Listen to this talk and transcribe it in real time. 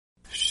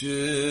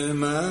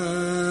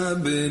Shema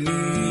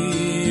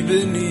beni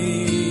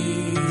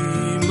beni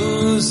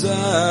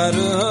Musar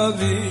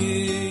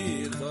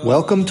Avicha.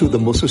 Welcome to the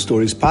Mussar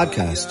Stories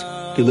podcast,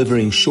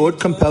 delivering short,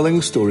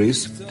 compelling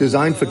stories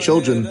designed for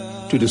children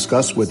to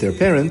discuss with their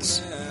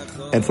parents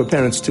and for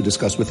parents to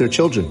discuss with their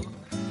children.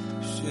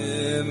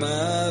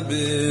 Shema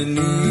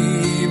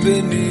beni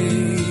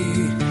beni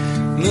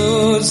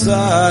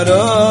Musar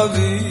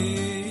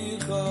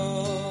Avicha.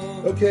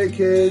 Okay,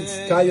 kids,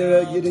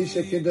 Kayera Yiddish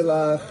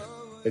Kinderlach.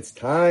 It's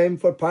time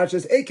for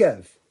Parshas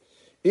Eikev.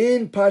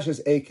 In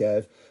Parshas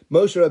Eikev,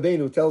 Moshe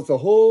Rabbeinu tells the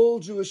whole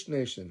Jewish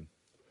nation,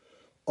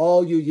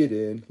 all you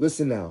Yidden,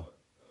 listen now.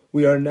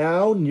 We are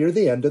now near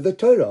the end of the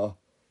Torah.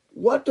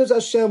 What does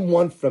Hashem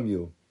want from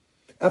you?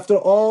 After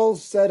all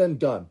said and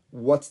done,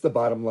 what's the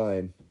bottom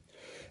line?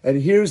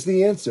 And here's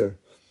the answer.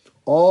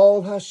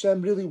 All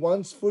Hashem really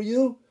wants for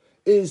you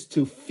is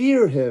to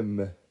fear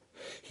Him.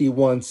 He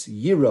wants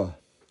Yirah.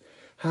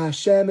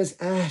 Hashem is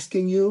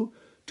asking you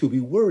to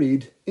be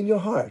worried in your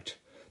heart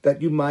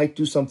that you might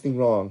do something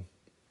wrong,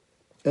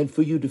 and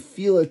for you to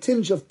feel a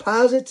tinge of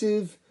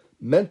positive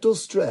mental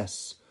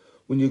stress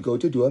when you go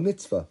to do a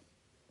mitzvah.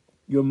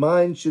 Your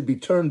mind should be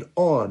turned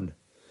on.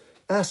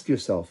 Ask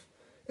yourself,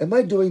 am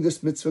I doing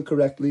this mitzvah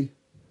correctly?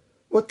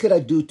 What could I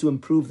do to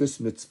improve this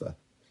mitzvah?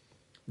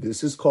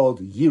 This is called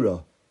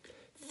Yirah,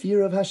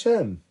 fear of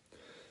Hashem.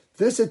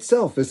 This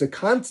itself is a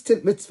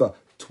constant mitzvah,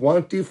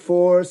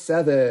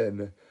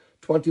 24/7,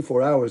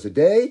 24 hours a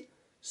day,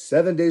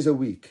 7 days a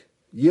week.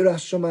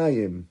 Yiras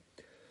Shamayim.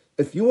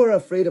 If you are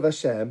afraid of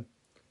Hashem,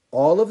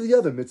 all of the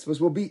other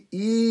mitzvahs will be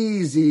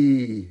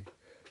easy.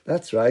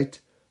 That's right.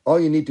 All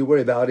you need to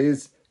worry about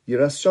is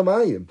Yiras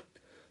Shamayim.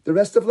 The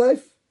rest of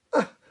life?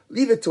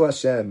 Leave it to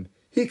Hashem.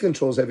 He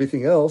controls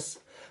everything else.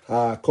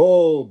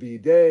 HaKol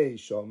bidei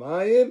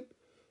Shamayim,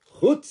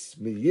 chutz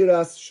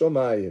miyiras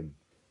Shamayim.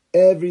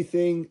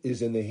 Everything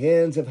is in the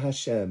hands of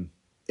Hashem,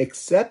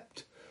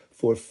 except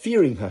for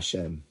fearing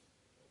Hashem.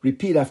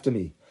 Repeat after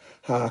me.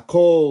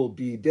 HaKol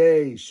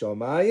bidei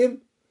Shamayim,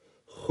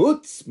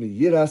 chutz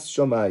miyiras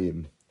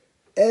Shamayim.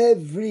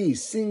 Every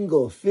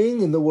single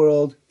thing in the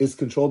world is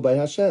controlled by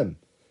Hashem.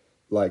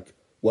 Like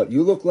what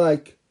you look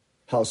like,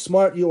 how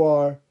smart you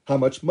are, how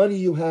much money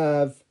you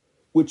have,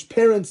 which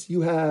parents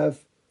you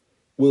have,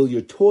 will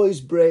your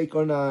toys break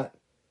or not.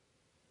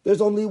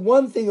 There's only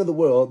one thing in the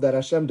world that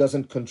Hashem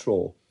doesn't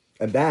control,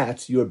 and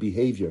that's your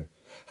behavior.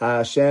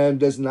 Hashem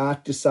does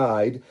not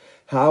decide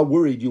how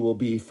worried you will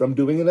be from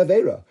doing an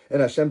Aveira,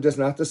 and Hashem does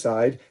not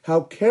decide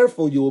how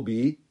careful you will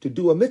be to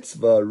do a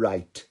mitzvah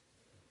right.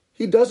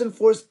 He doesn't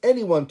force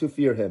anyone to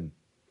fear Him.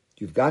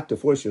 You've got to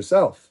force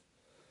yourself.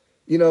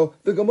 You know,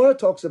 the Gemara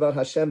talks about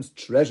Hashem's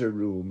treasure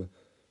room.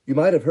 You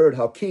might have heard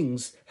how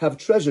kings have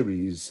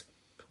treasuries.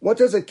 What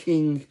does a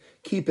king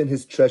keep in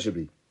his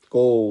treasury?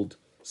 Gold,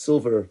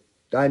 silver,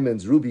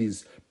 diamonds,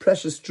 rubies,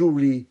 precious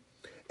jewelry,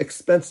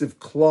 expensive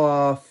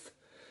cloth,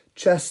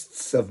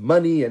 chests of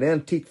money and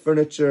antique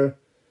furniture,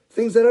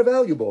 things that are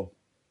valuable.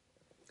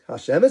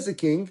 Hashem is a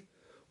king.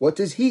 What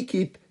does He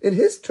keep in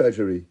His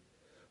treasury?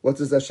 What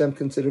does Hashem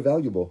consider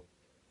valuable?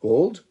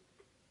 Gold?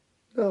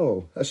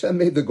 No, Hashem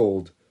made the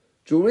gold.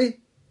 Jewelry?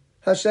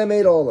 Hashem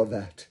made all of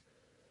that.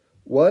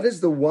 What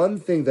is the one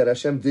thing that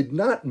Hashem did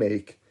not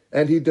make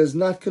and He does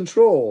not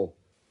control?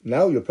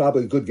 Now you're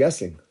probably good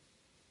guessing.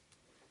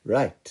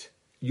 Right.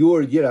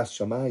 Your Yiras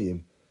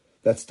Shamayim.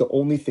 That's the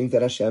only thing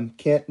that Hashem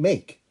can't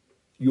make.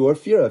 Your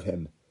fear of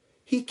Him.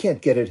 He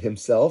can't get it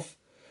Himself.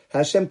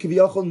 Hashem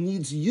Kiviyachol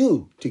needs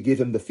you to give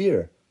Him the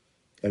fear.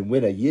 And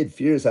when a Yid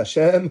fears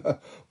Hashem,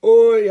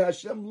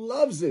 Hashem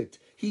loves it.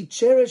 He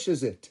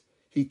cherishes it.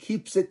 He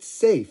keeps it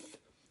safe.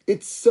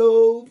 It's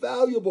so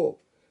valuable.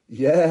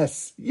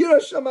 Yes,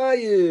 Yiras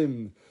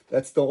Shamayim.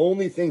 That's the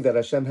only thing that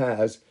Hashem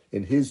has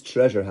in His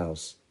treasure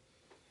house.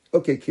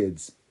 Okay,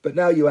 kids, but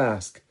now you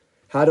ask,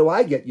 how do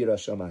I get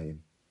Yiras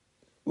Shamayim?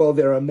 Well,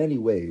 there are many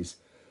ways,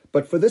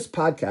 but for this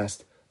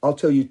podcast, I'll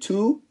tell you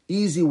 2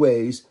 easy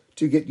ways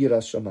to get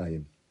Yiras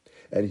Shamayim.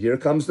 And here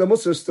comes the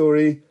Mussar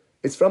story.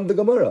 It's from the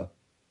Gemara.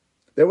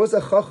 There was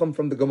a Chacham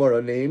from the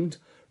Gemara named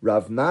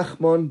Rav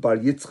Nachman Bar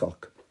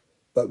Yitzchak.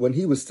 But when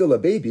he was still a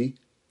baby,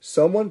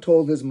 someone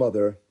told his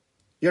mother,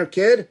 "Your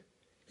kid,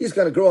 he's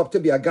going to grow up to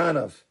be a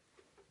Ganav."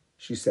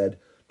 She said,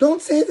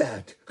 "Don't say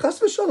that. Chas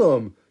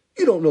v'shalom.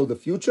 You don't know the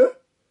future."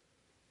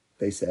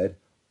 They said,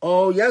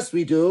 "Oh, yes,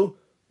 we do.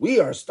 We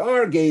are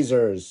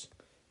stargazers."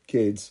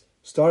 Kids,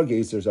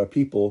 stargazers are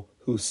people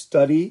who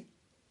study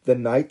the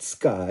night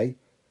sky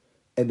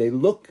and they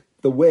look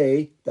the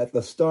way that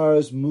the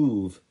stars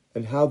move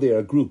and how they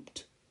are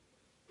grouped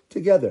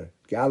together.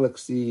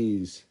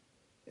 Galaxies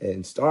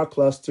and star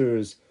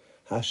clusters.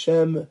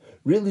 Hashem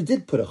really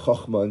did put a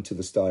chokhmah into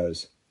the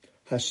stars.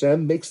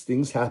 Hashem makes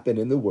things happen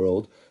in the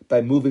world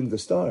by moving the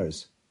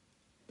stars.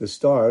 The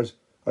stars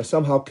are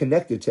somehow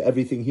connected to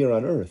everything here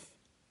on earth.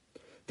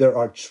 There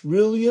are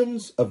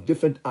trillions of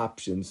different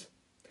options,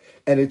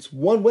 and it's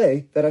one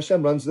way that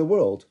Hashem runs the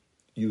world,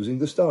 using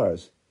the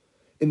stars.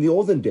 In the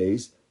olden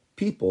days,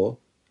 people,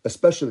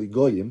 especially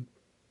Goyim,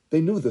 they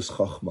knew this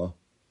Chachma,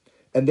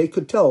 and they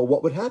could tell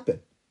what would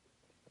happen.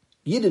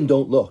 Yidden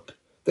don't look.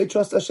 They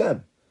trust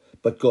Hashem.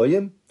 But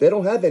Goyim, they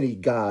don't have any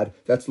God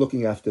that's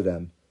looking after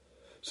them.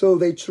 So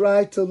they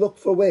try to look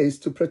for ways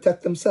to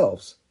protect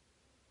themselves.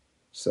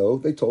 So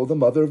they told the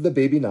mother of the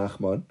baby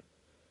Nachman,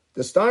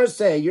 "The stars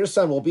say your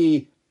son will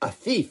be a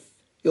thief.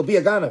 He'll be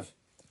a ganav."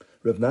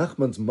 Rav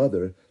Nachman's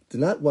mother did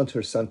not want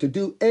her son to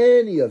do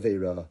any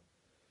aveira.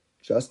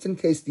 Just in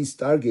case these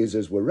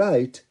stargazers were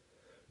right,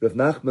 Rav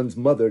Nachman's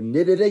mother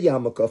knitted a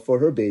yarmulke for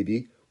her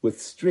baby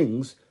with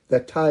strings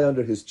that tie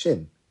under his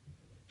chin.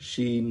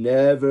 She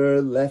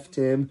never left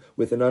him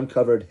with an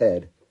uncovered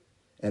head.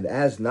 And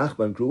as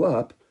Nachman grew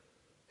up,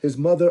 his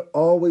mother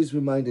always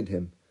reminded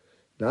him,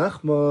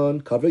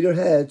 "Nachman, cover your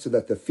head so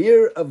that the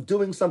fear of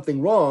doing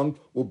something wrong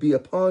will be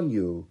upon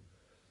you.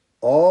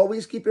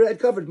 Always keep your head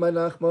covered, my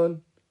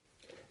Nachman.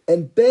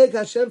 And beg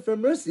Hashem for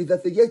mercy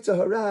that the Yetzer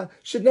Hara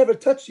should never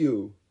touch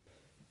you."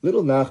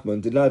 Little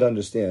Nachman did not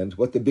understand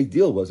what the big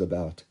deal was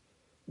about.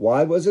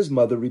 Why was his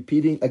mother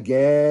repeating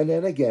again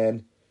and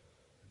again,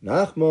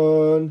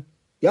 "Nachman,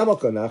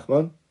 yarmulke,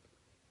 Nachman"?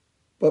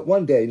 But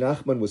one day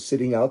Nachman was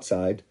sitting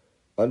outside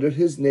under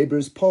his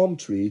neighbor's palm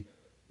tree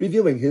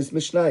reviewing his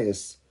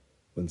Mishnayos,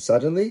 when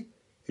suddenly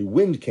a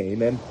wind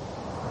came and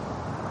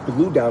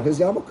blew down his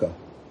yarmulke.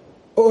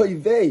 Oy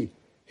vey!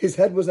 His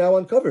head was now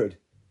uncovered.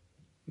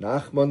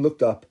 Nachman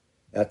looked up.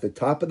 At the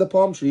top of the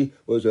palm tree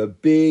was a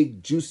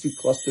big, juicy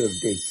cluster of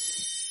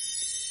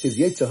dates. His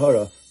Yetzer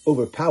Hara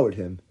overpowered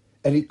him,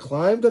 and he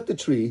climbed up the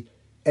tree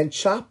and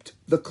chopped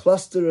the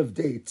cluster of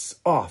dates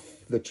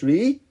off the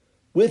tree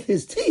with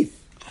his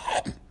teeth.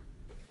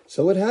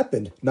 So it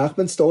happened.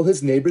 Nachman stole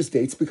his neighbor's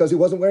dates because he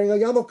wasn't wearing a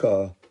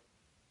yarmulke.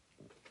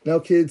 Now,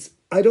 kids,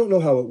 I don't know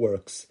how it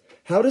works.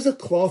 How does a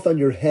cloth on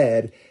your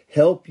head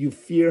help you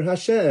fear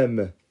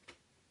Hashem?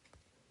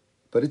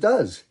 But it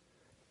does.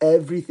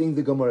 Everything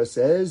the Gemara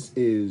says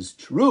is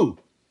true.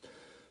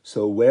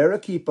 So wear a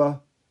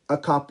kippah, a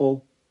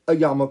kappel, a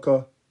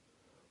yarmulke,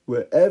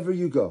 wherever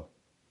you go.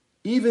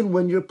 Even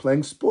when you're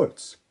playing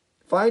sports,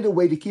 find a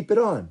way to keep it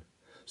on.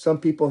 Some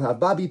people have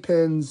bobby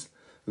pins,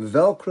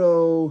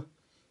 Velcro,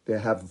 they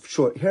have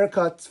short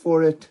haircuts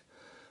for it,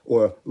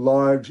 or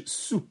large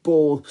soup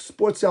bowl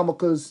sports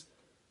yarmulkes.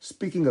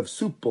 Speaking of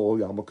soup bowl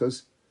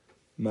yarmulkes,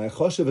 my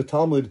Choshev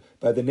Talmud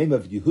by the name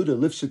of Yehuda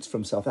Lifshitz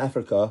from South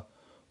Africa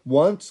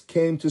once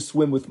came to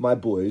swim with my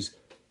boys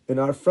in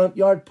our front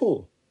yard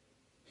pool.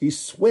 He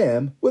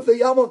swam with a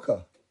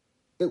yarmulke.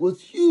 It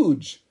was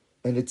huge,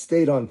 and it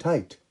stayed on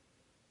tight.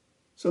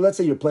 So let's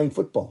say you're playing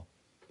football,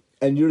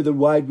 and you're the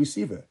wide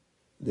receiver.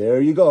 There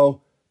you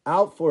go,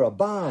 out for a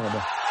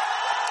bomb.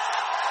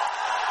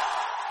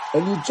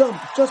 And you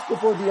jump just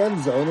before the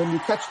end zone, and you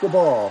catch the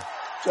ball.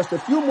 Just a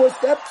few more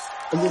steps,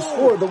 and you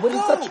score the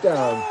winning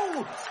touchdown.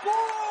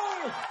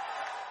 Score!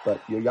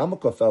 But your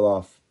yarmulke fell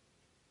off.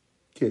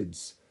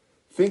 Kids,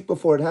 think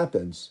before it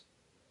happens.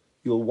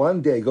 You'll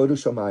one day go to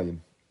Shamayim.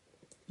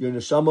 Your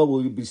neshama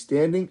will be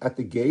standing at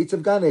the gates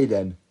of Gan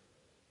Eden.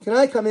 "Can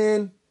I come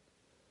in?"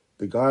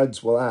 The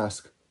guards will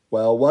ask,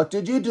 "Well, what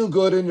did you do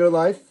good in your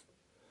life?"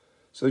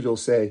 So you'll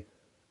say,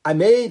 "I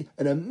made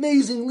an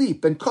amazing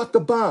leap and caught the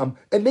bomb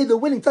and made the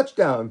winning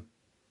touchdown."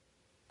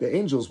 The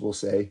angels will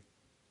say,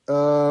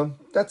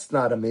 "That's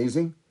not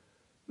amazing.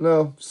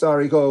 No,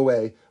 sorry, go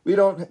away. We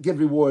don't give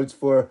rewards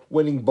for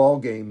winning ball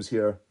games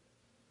here."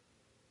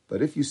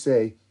 But if you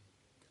say,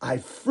 "I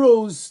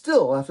froze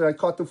still after I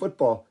caught the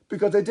football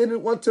because I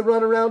didn't want to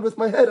run around with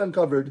my head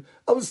uncovered.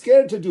 I was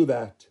scared to do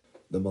that."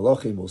 The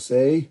Malachim will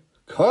say,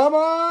 "Come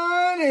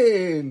on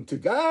in to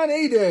Gan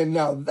Eden.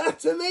 Now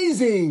that's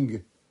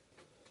amazing."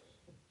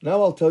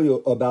 Now I'll tell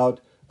you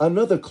about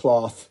another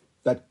cloth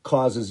that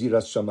causes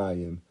Yiras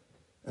Shamayim,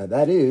 and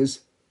that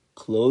is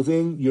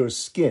clothing your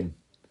skin.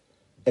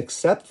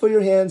 Except for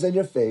your hands and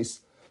your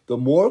face, the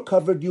more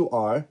covered you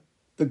are,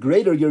 the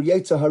greater your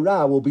Yetzer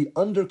Hara will be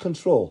under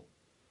control.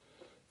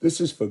 This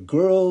is for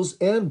girls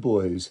and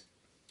boys.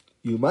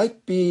 You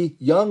might be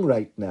young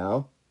right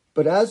now,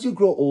 but as you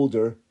grow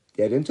older,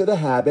 get into the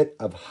habit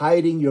of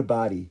hiding your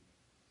body.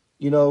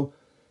 You know,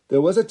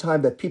 there was a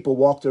time that people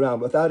walked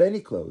around without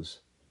any clothes.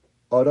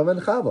 Adam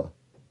and Chava.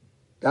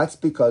 That's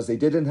because they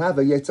didn't have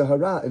a Yetzer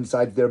Hara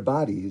inside their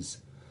bodies.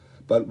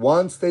 But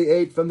once they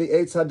ate from the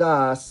Eitz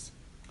Hadas,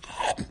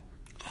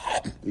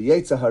 the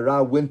Yetzer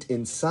Hara went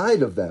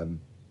inside of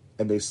them,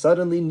 and they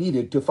suddenly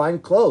needed to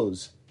find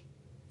clothes.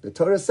 The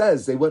Torah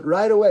says they went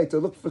right away to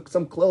look for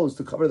some clothes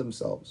to cover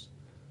themselves.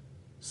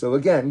 So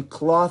again,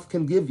 cloth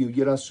can give you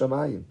Yiras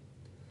Shamayim.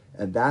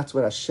 And that's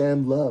what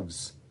Hashem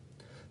loves.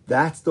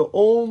 That's the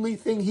only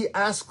thing He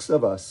asks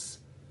of us.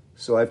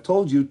 So I've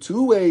told you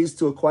 2 ways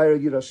to acquire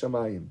Yiras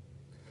Shamayim.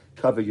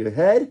 Cover your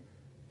head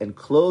and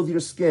clothe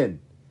your skin.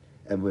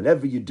 And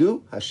whenever you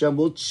do, Hashem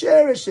will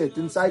cherish it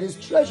inside His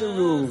treasure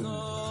room.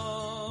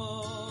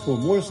 For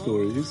more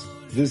stories,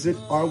 visit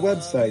our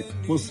website,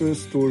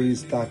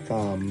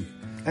 musarstories.com,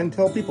 and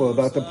tell people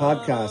about the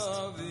podcast.